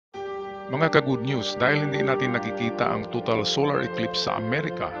Mga ka-good news, dahil hindi natin nakikita ang total solar eclipse sa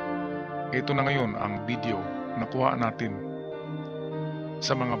Amerika, ito na ngayon ang video na kuha natin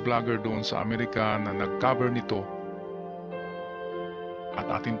sa mga vlogger doon sa Amerika na nag-cover nito at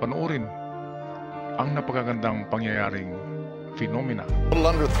ating panoorin ang napakagandang pangyayaring phenomena. A little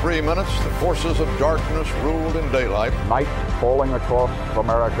under 3 minutes, the forces of darkness ruled in daylight. Night falling across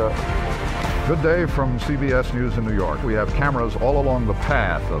America. Good day from CBS News in New York. We have cameras all along the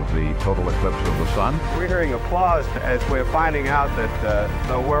path of the total eclipse of the sun. We're hearing applause as we're finding out that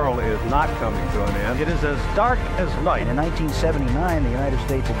the world is not coming to an end. It is as dark as night. In 1979, the United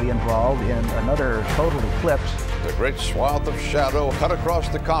States will be involved in another total eclipse. The great swath of shadow cut across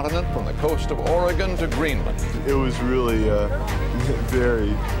the continent from the coast of Oregon to Greenland. It was really a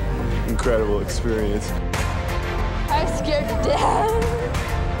very incredible experience. I'm scared to death.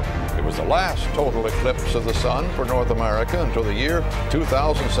 It was the last total eclipse of the sun for North America until the year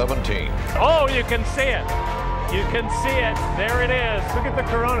 2017. Oh, you can see it. You can see it. There it is. Look at the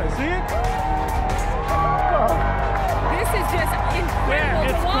corona. See it? Oh. This is just incredible.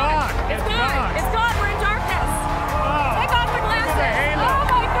 Yeah, it's gone. It's gone. It's gone. We're in darkness. Oh. Take off the glasses. Oh,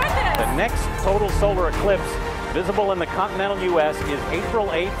 my goodness. The next total solar eclipse visible in the continental U.S. is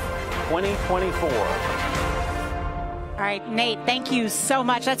April 8th, 2024. All right, Nate, thank you so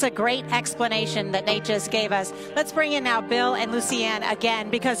much. That's a great explanation that Nate just gave us. Let's bring in now Bill and Lucienne again,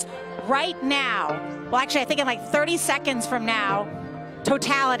 because right now, well, actually, I think in like 30 seconds from now,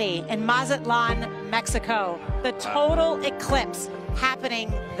 totality in Mazatlan, Mexico, the total eclipse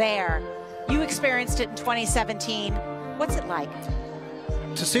happening there. You experienced it in 2017. What's it like?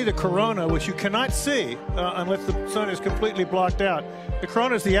 To see the corona, which you cannot see unless the sun is completely blocked out. The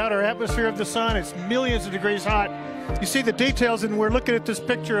corona is the outer atmosphere of the sun. It's millions of degrees hot. You see the details, and we're looking at this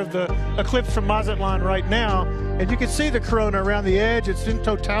picture of the eclipse from Mazatlan right now, and you can see the corona around the edge. It's in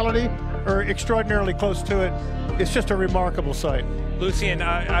totality or extraordinarily close to it. It's just a remarkable sight. Lucian,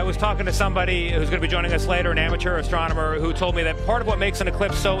 I was talking to somebody who's going to be joining us later, an amateur astronomer, who told me that part of what makes an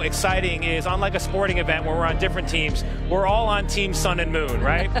eclipse so exciting is, unlike a sporting event where we're on different teams, we're all on Team Sun and Moon,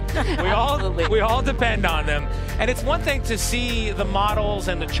 right? we all depend on them. And it's one thing to see the models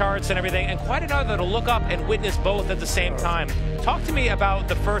and the charts and everything, and quite another to look up and witness both at the same time. Talk to me about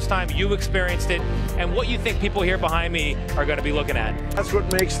the first time you experienced it and what you think people here behind me are going to be looking at. That's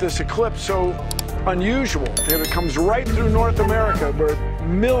what makes this eclipse so unusual. It comes right through North America, where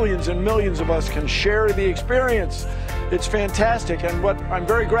millions and millions of us can share the experience. It's fantastic, and what I'm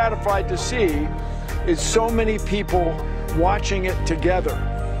very gratified to see is so many people watching it together.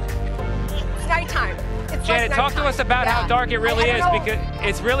 It's nighttime. It's Janet, like talk to us about how dark it really is, know. because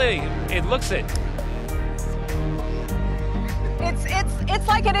it's really, it looks it. It's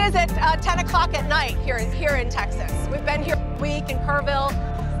like it is at 10 o'clock at night here in Texas. We've been here a week in Kerrville,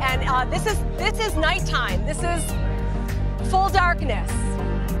 and this is nighttime. This is full darkness.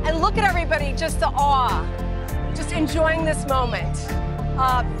 And look at everybody, just the awe, just enjoying this moment.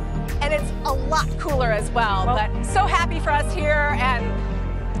 And it's a lot cooler as well. But so happy for us here,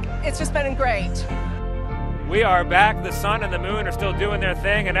 and it's just been great. We are back. The sun and the moon are still doing their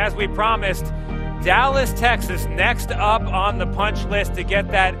thing, and as we promised, Dallas, Texas, next up on the punch list to get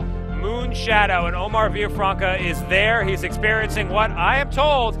that moon shadow, and Omar Villafranca is there. He's experiencing what I am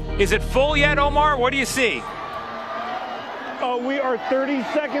told. Is it full yet, Omar? What do you see? We are 30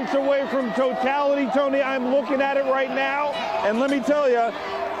 seconds away from totality, Tony. I'm looking at it right now, and let me tell you,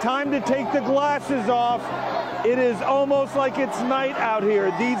 time to take the glasses off. It is almost like it's night out here.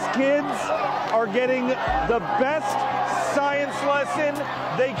 These kids are getting the best science lesson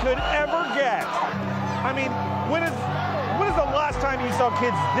they could ever get. I mean, when is the last time you saw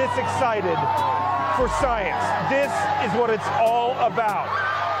kids this excited for science? This is what it's all about.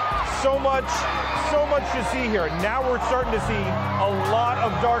 So much to see here. Now we're starting to see a lot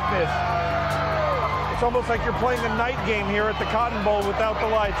of darkness. It's almost like you're playing a night game here at the Cotton Bowl without the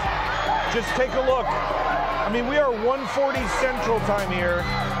lights. Just take a look. I mean, we are 1:40 Central Time here.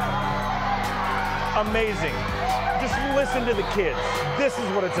 Amazing. Just listen to the kids. This is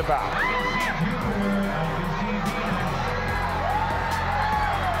what it's about.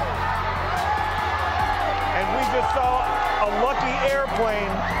 And we just saw a lucky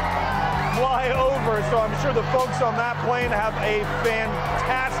airplane fly over, so I'm sure the folks on that plane have a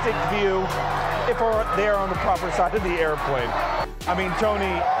fantastic view if they are on the proper side of the airplane. I mean,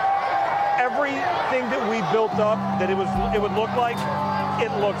 Tony, everything that we built up that it would look like,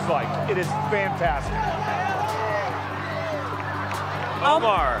 it looks like. It is fantastic.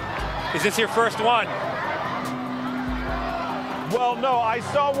 Omar, is this your first one? Well, no, I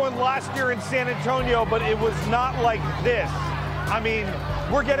saw one last year in San Antonio, but it was not like this. I mean,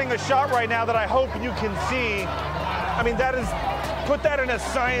 we're getting a shot right now that I hope you can see. I mean, that is, put that in a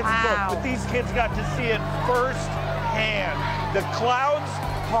science book, but these kids got to see it firsthand. The clouds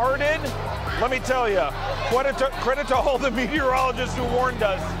parted. Let me tell you, credit to all the meteorologists who warned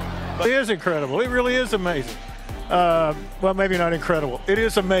us. It is incredible. It really is amazing. Well, maybe not incredible. It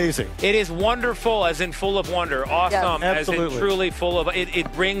is amazing. It is wonderful, as in full of wonder. Awesome, as in truly full of.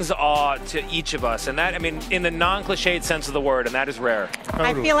 It brings awe to each of us, and that, I mean, in the non-cliched sense of the word, and that is rare.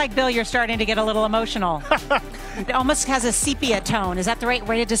 I feel like, Bill, you're starting to get a little emotional. It almost has a sepia tone. Is that the right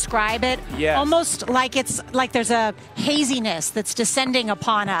way to describe it? Yes. Almost like it's like there's a haziness that's descending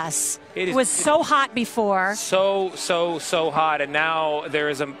upon us. It was so hot before. So hot, and now there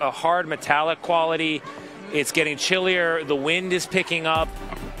is a hard metallic quality. It's getting chillier, the wind is picking up,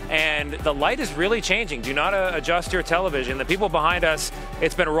 and the light is really changing. Do not adjust your television. The people behind us,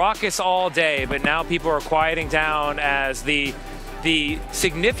 it's been raucous all day, but now people are quieting down as the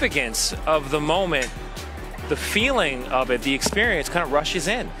significance of the moment, the feeling of it, the experience kind of rushes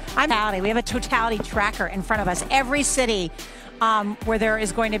in. We have a totality tracker in front of us. Every city where there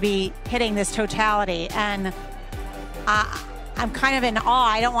is going to be hitting this totality, and I'm kind of in awe.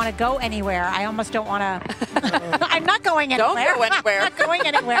 I don't want to go anywhere. I almost don't want to. I'm not going anywhere. Don't go anywhere. I'm not going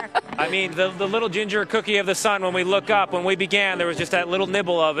anywhere. I mean, the little ginger cookie of the sun, when we look up, when we began, there was just that little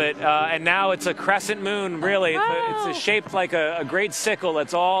nibble of it. And now it's a crescent moon, really. It's shaped like a great sickle.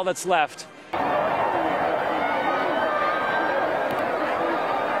 That's all that's left.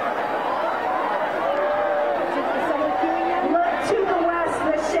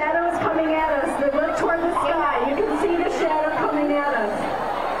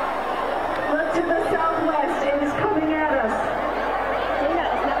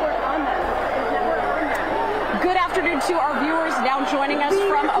 To our viewers now joining us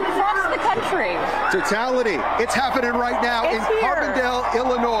from across the country. Totality. It's happening right now in Carbondale,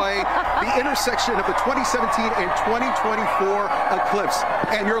 Illinois, the intersection of the 2017 and 2024 eclipse.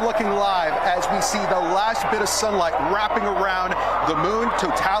 And you're looking live as we see the last bit of sunlight wrapping around the moon.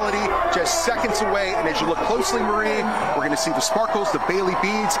 Totality just seconds away. And as you look closely, Marie, we're going to see the sparkles, the Bailey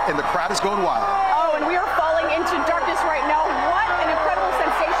beads, and the crowd is going wild. Oh, and we are falling into darkness right now. What an incredible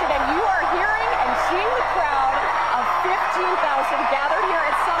sensation. And you are hearing and seeing the crowd. 15,000 gathered here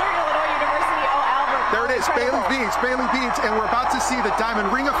at Southern Illinois University. Oh, Albert. There it is, Bailey beads, and we're about to see the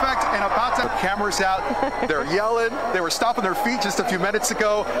diamond ring effect and about to have cameras out. They're yelling. They were stomping their feet just a few minutes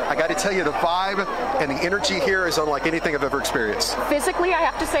ago. I got to tell you, the vibe and the energy here is unlike anything I've ever experienced. Physically, I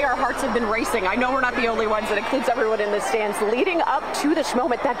have to say our hearts have been racing. I know we're not the only ones. That includes everyone in the stands. Leading up to this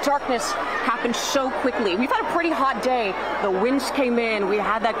moment, that darkness happened so quickly. We've had a pretty hot day. The winds came in. We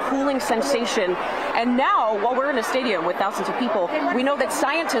had that cooling sensation. And now, while we're in a stadium with thousands of people, we know that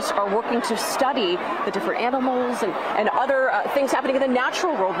scientists are working to study the different animals and other things happening in the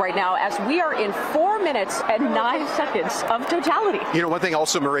natural world right now as we are in 4 minutes and 9 seconds of totality. You know, one thing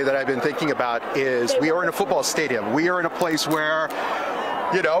also, Marie, that I've been thinking about is we are in a football stadium. We are in a place where,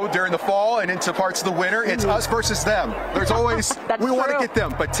 you know, during the fall and into parts of the winter, it's us versus them. There's always, we want to get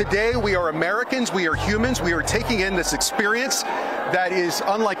them. But today we are Americans, we are humans, we are taking in this experience that is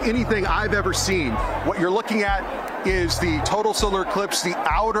unlike anything I've ever seen. What you're looking at is the total solar eclipse, the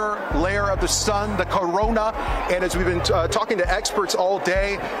outer layer of the sun, the corona. And as we've been talking to experts all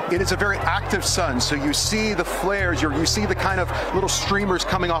day, it is a very active sun. So you see the flares, you see the kind of little streamers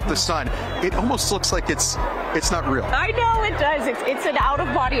coming off the sun. It almost looks like it's not real. I know it does. It's an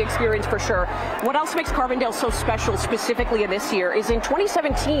out-of-body experience for sure. What else makes Carbondale so special specifically in this year is in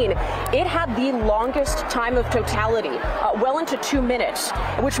 2017, it had the longest time of totality, well into 2 minutes,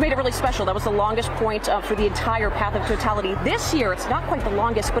 which made it really special. That was the longest point for the entire path of totality. This year, it's not quite the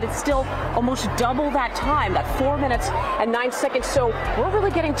longest, but it's still almost double that time, that 4 minutes and 9 seconds. So we're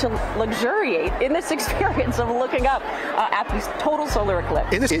really getting to luxuriate in this experience of looking up at this total solar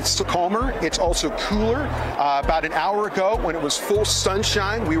eclipse. It's calmer. It's also cooler. About an hour ago, when it was full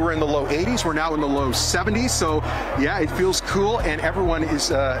sunshine, we were in the low 80s. We're now in the low 70s. So yeah, it feels cool, and everyone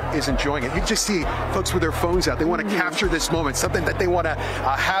is enjoying it. You just see folks with their phones out. They want to capture this moment, something that they want to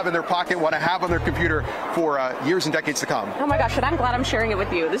have in their pocket, want to have on their computer for years and decades to come. Oh my gosh, and I'm glad I'm sharing it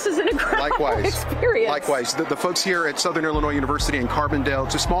with you. This is an incredible experience. Likewise. The folks here at Southern Illinois University in Carbondale,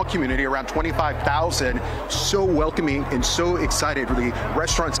 it's a small community, around 25,000, so welcoming and so excited for the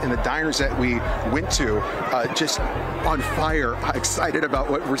restaurants and the diners that we went to, just on fire, excited about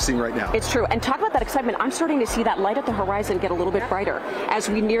what we're seeing right now. It's true. And talk about that excitement. I'm starting to see that light at the horizon get a little bit brighter as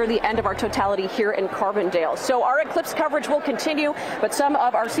we near the end of our totality here in Carbondale. So our eclipse coverage will continue, but some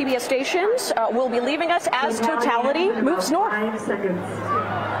of our CBS stations will be leaving us as totality moves north.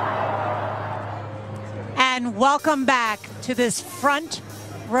 And welcome back to this front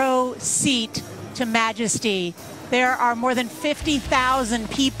row seat to majesty. There are more than 50,000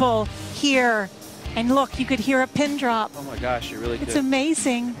 people here. And look, you could hear a pin drop. Oh my gosh, you really could. It's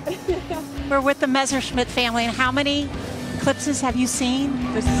amazing. We're with the Messerschmitt family. And how many eclipses have you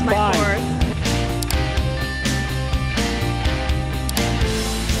seen? This is my fourth.